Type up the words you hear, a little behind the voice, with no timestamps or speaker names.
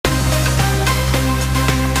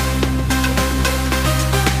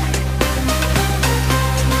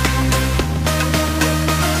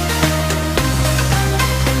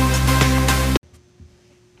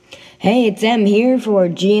Hey, it's M here for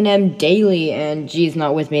G&M Daily, and G's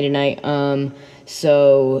not with me tonight,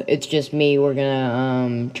 so it's just me. We're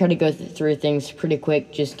gonna try to go through things pretty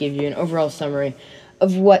quick, just give you an overall summary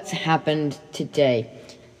of what's happened today.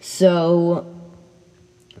 So,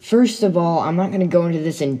 first of all, I'm not gonna go into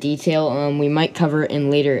this in detail. We might cover it in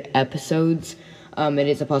later episodes. It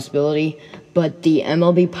is a possibility, but the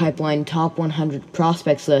MLB Pipeline Top 100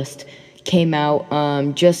 Prospects list came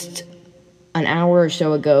out just an hour or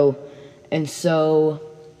so ago, and so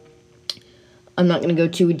I'm not going to go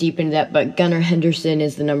too deep into that, but Gunnar Henderson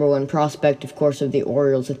is the number one prospect, of course, of the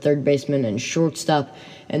Orioles, a third baseman and shortstop,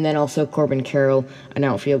 and then also Corbin Carroll, an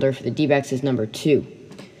outfielder for the D-backs, is number 2.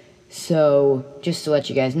 So, just to let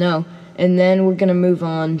you guys know. And then we're going to move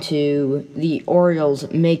on to the Orioles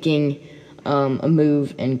making a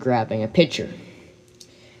move and grabbing a pitcher.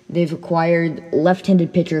 They've acquired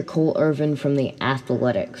left-handed pitcher Cole Irvin from the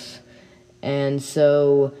Athletics. And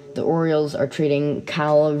so the Orioles are trading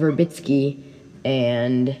Kyle Verbitsky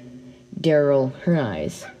and Daryl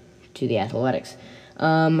Hernaiz to the Athletics.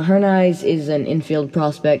 Hernaiz is an infield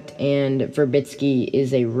prospect, and Verbitsky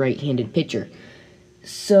is a right-handed pitcher.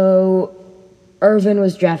 So Irvin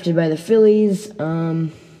was drafted by the Phillies,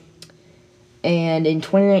 and in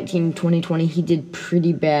 2019-2020 he did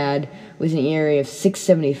pretty bad with an ERA of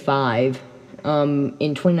 6.75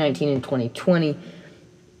 in 2019 and 2020.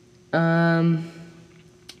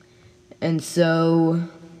 And so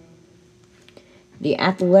the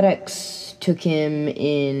Athletics took him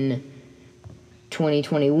in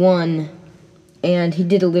 2021, and he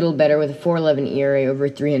did a little better with a 4.11 ERA over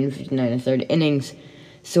 359 1/3 innings.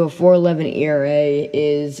 So a 4.11 ERA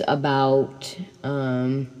is about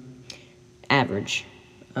average.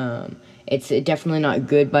 It's definitely not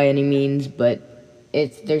good by any means, but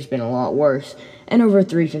there's been a lot worse. And over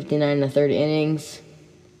 359 1/3 innings.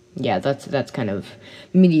 Yeah, that's kind of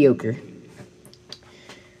mediocre.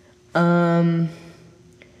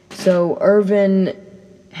 So Irvin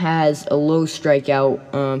has a low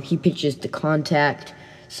strikeout. He pitches to contact,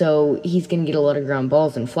 so he's going to get a lot of ground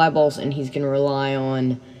balls and fly balls, and he's going to rely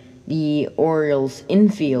on the Orioles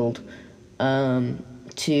infield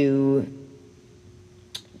to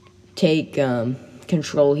take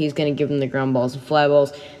control. He's going to give them the ground balls and fly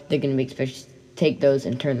balls. They're going to take those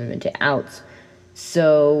and turn them into outs.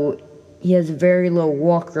 So he has a very low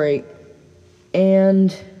walk rate,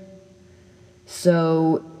 and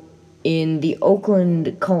so in the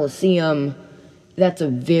Oakland Coliseum, that's a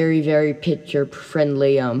very, very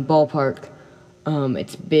pitcher-friendly ballpark.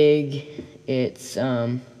 It's big. It's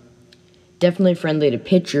definitely friendly to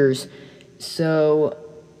pitchers. So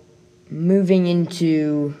moving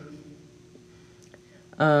into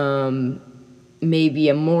maybe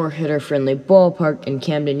a more hitter-friendly ballpark in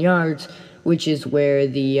Camden Yards, which is where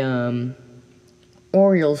the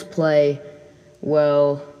Orioles play,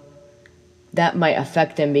 well, that might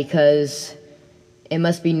affect them because it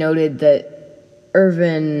must be noted that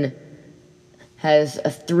Irvin has a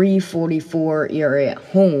 3.44 ERA at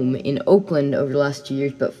home in Oakland over the last 2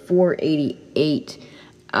 years, but 4.88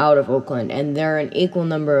 out of Oakland, and there are an equal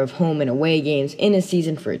number of home and away games in a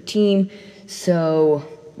season for a team, so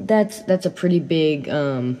that's a pretty big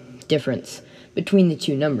difference between the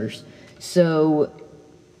two numbers. So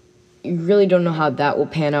you really don't know how that will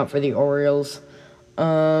pan out for the Orioles.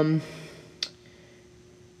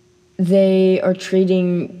 They are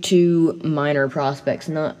trading two minor prospects,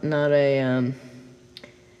 not a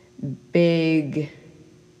big.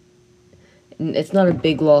 It's not a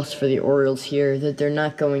big loss for the Orioles here that they're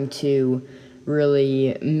not going to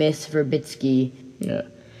really miss Verbitsky. Yeah.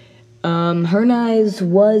 Hernaiz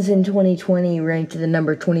was in 2020 ranked the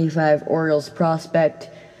number 25 Orioles prospect,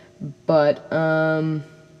 but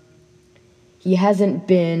he hasn't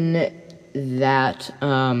been that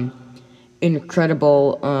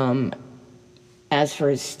incredible as for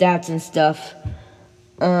his stats and stuff.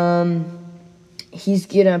 He's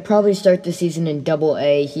gonna probably start the season in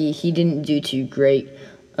Double-A. He didn't do too great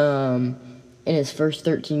in his first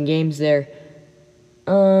 13 games there.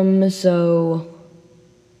 So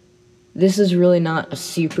this is really not a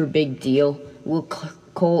super big deal. Will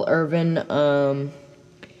Cole Irvin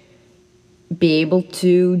be able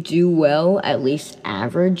to do well, at least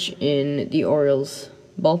average, in the Orioles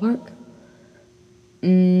ballpark?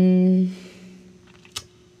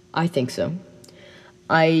 I think so.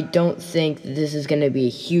 I don't think this is going to be a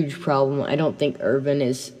huge problem. I don't think Irvin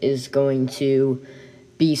is going to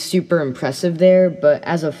be super impressive there, but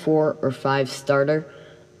as a 4 or 5 starter,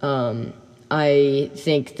 I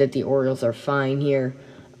think that the Orioles are fine here.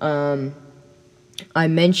 I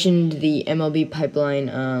mentioned the MLB Pipeline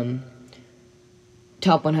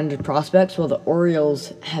top 100 prospects. Well, the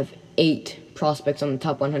Orioles have 8 prospects on the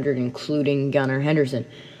top 100, including Gunnar Henderson.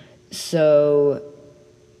 So,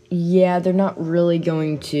 yeah, they're not really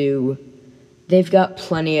going to... They've got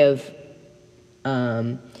plenty of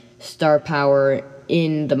star power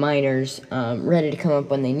in the minors, ready to come up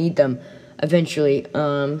when they need them eventually.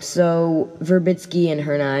 So Verbitsky and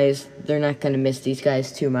Hernais, they're not going to miss these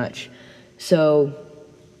guys too much. So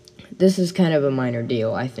this is kind of a minor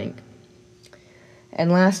deal, I think. And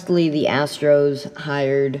lastly, the Astros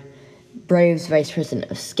hired Braves Vice President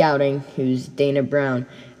of Scouting, who's Dana Brown,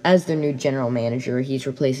 as their new general manager. He's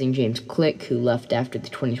replacing James Click, who left after the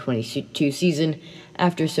 2022 season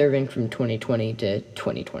after serving from 2020 to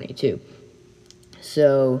 2022.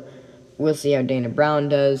 So we'll see how Dana Brown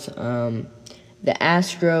does. The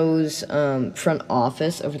Astros front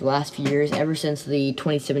office over the last few years, ever since the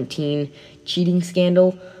 2017 cheating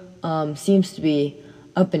scandal, seems to be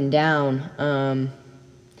up and down.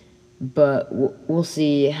 But we'll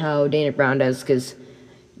see how Dana Brown does, because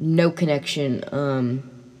no connection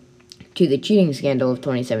to the cheating scandal of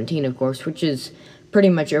 2017, of course, which is pretty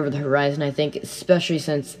much over the horizon, I think, especially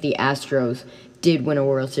since the Astros did win a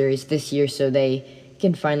World Series this year, so they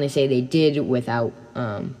can finally say they did without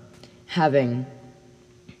having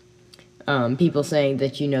people saying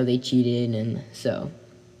that, they cheated, and so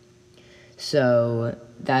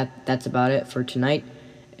that's about it for tonight,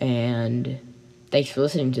 and thanks for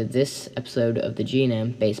listening to this episode of the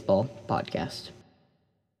G&M Baseball Podcast.